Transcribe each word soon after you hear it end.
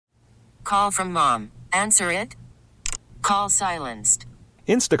Call from mom. Answer it. Call silenced.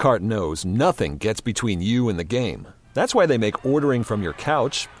 Instacart knows nothing gets between you and the game. That's why they make ordering from your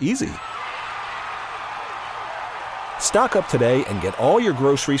couch easy. Stock up today and get all your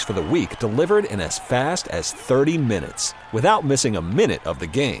groceries for the week delivered in as fast as 30 minutes without missing a minute of the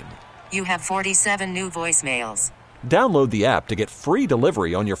game. You have 47 new voicemails. Download the app to get free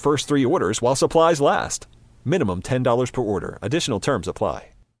delivery on your first 3 orders while supplies last. Minimum $10 per order. Additional terms apply.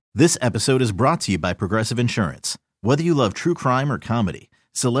 This episode is brought to you by Progressive Insurance. Whether you love true crime or comedy,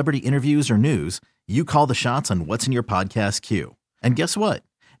 celebrity interviews or news, you call the shots on what's in your podcast queue. And guess what?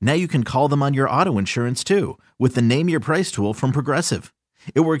 Now you can call them on your auto insurance too with the Name Your Price tool from Progressive.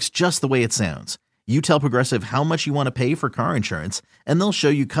 It works just the way it sounds. You tell Progressive how much you want to pay for car insurance, and they'll show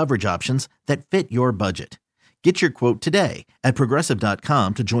you coverage options that fit your budget. Get your quote today at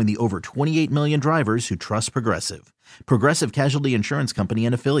Progressive.com to join the over 28 million drivers who trust Progressive. Progressive Casualty Insurance Company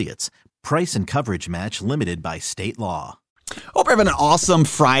and Affiliates. Price and coverage match limited by state law. Hope you're having an awesome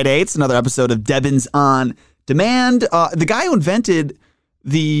Friday. It's another episode of Debbins on Demand. The guy who invented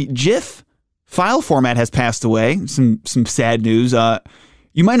the GIF file format has passed away. Some sad news.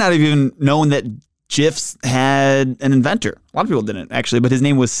 You might not have even known that GIFs had an inventor. A lot of people didn't, actually, but his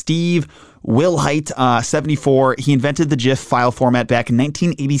name was Steve Wilhite, 74. He invented the GIF file format back in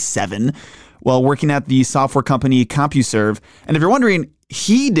 1987 while working at the software company CompuServe. And if you're wondering,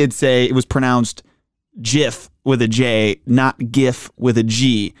 he did say it was pronounced GIF with a J, not GIF with a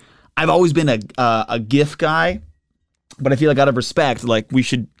G. I've always been a GIF guy, but I feel like out of respect, like we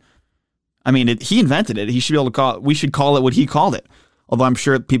should, he invented it. He should be able to call it, we should call it what he called it. Although I'm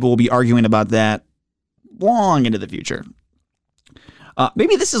sure people will be arguing about that long into the future.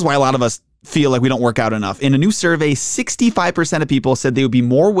 Maybe this is why a lot of us feel like we don't work out enough. In a new survey, 65% of people said they would be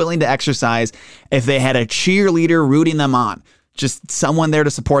more willing to exercise if they had a cheerleader rooting them on. Just someone there to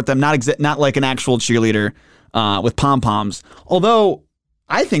support them, not like an actual cheerleader with pom-poms. Although,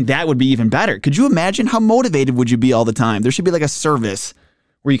 I think that would be even better. Could you imagine how motivated would you be all the time? There should be like a service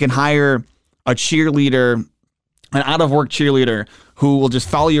where you can hire a cheerleader, an out-of-work cheerleader who will just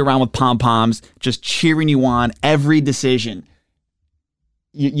follow you around with pom-poms, just cheering you on every decision.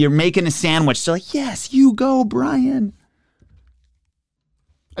 You're making a sandwich. They're like, yes, you go, Brian.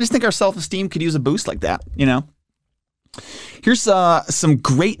 I just think our self-esteem could use a boost like that, you know? Here's some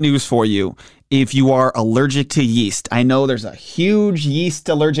great news for you if you are allergic to yeast. I know there's a huge yeast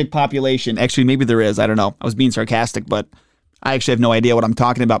allergic population. Actually, maybe there is. I don't know. I was being sarcastic, but I actually have no idea what I'm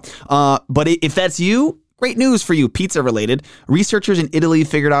talking about. But if that's you, great news for you, pizza related. Researchers in Italy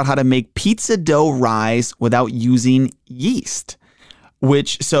figured out how to make pizza dough rise without using yeast.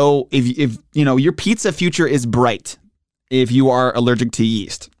 So if you know your pizza future is bright if you are allergic to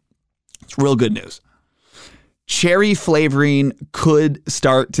yeast. It's real good news. Cherry flavoring could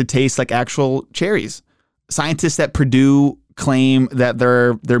start to taste like actual cherries. Scientists at Purdue claim that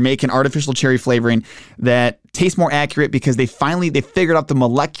they're making artificial cherry flavoring that tastes more accurate because they figured out the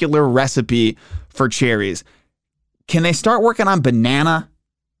molecular recipe for cherries. Can they start working on banana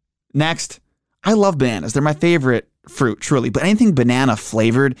next? I love bananas. They're my favorite fruit, truly. But anything banana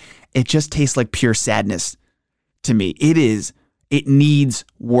flavored, it just tastes like pure sadness to me. It needs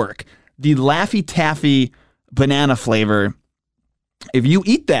work. The Laffy Taffy banana flavor, if you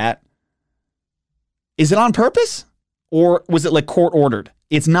eat that, is it on purpose? Or was it like court ordered?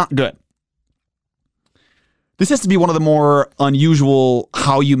 It's not good. This has to be one of the more unusual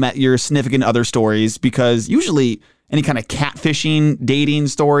how you met your significant other stories, because usually any kind of catfishing, dating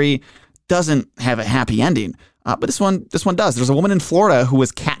story doesn't have a happy ending. But this one does. There's a woman in Florida who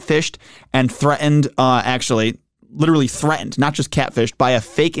was catfished and threatened, literally threatened, not just catfished, by a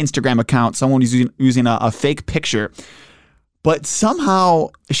fake Instagram account. Someone was using a fake picture. But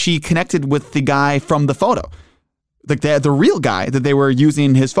somehow she connected with the guy from the photo. Like the real guy that they were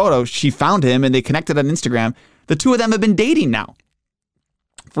using his photo, she found him and they connected on Instagram. The two of them have been dating now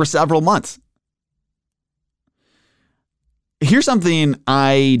for several months. Here's something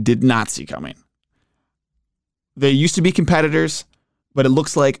I did not see coming. They used to be competitors, but it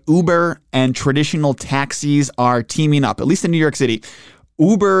looks like Uber and traditional taxis are teaming up, at least in New York City.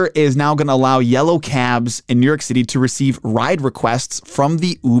 Uber is now going to allow yellow cabs in New York City to receive ride requests from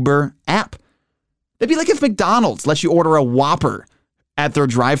the Uber app. It'd be like if McDonald's lets you order a Whopper at their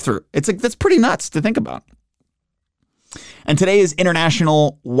drive-thru. It's like, that's pretty nuts to think about. And today is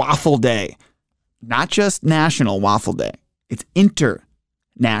International Waffle Day. Not just National Waffle Day. It's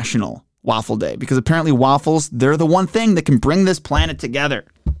International Waffle Day, because apparently waffles, they're the one thing that can bring this planet together.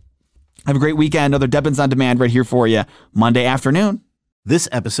 Have a great weekend. Another Debbins on Demand right here for you Monday afternoon. This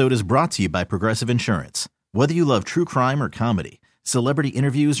episode is brought to you by Progressive Insurance. Whether you love true crime or comedy, Celebrity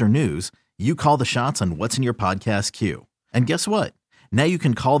interviews or news, you call the shots on what's in your podcast queue. And guess what? Now you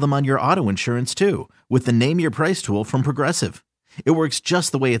can call them on your auto insurance too with the Name Your Price tool from Progressive. It works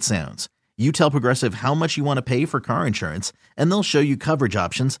just the way it sounds. You tell Progressive how much you want to pay for car insurance, and they'll show you coverage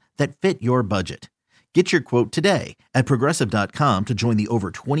options that fit your budget. Get your quote today at Progressive.com to join the over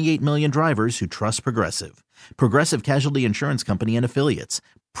 28 million drivers who trust Progressive. Progressive Casualty Insurance Company and Affiliates.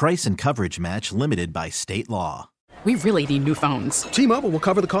 Price and coverage match limited by state law. We really need new phones. T-Mobile will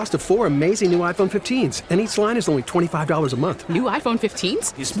cover the cost of 4 amazing new iPhone 15s, and each line is only $25 a month. New iPhone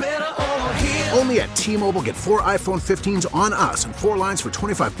 15s? It's better over here. Only at T-Mobile, get 4 iPhone 15s on us and 4 lines for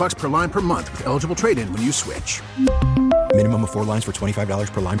 $25 per line per month with eligible trade-in when you switch. Minimum of 4 lines for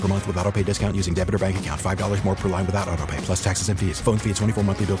 $25 per line per month with autopay discount using debit or bank account. $5 more per line without autopay, plus taxes and fees. Phone fee at 24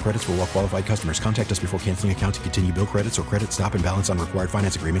 monthly bill credits for well-qualified customers. Contact us before canceling account to continue bill credits or credit stop and balance on required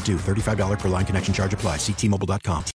finance agreement due. $35 per line connection charge applies. See T-Mobile.com.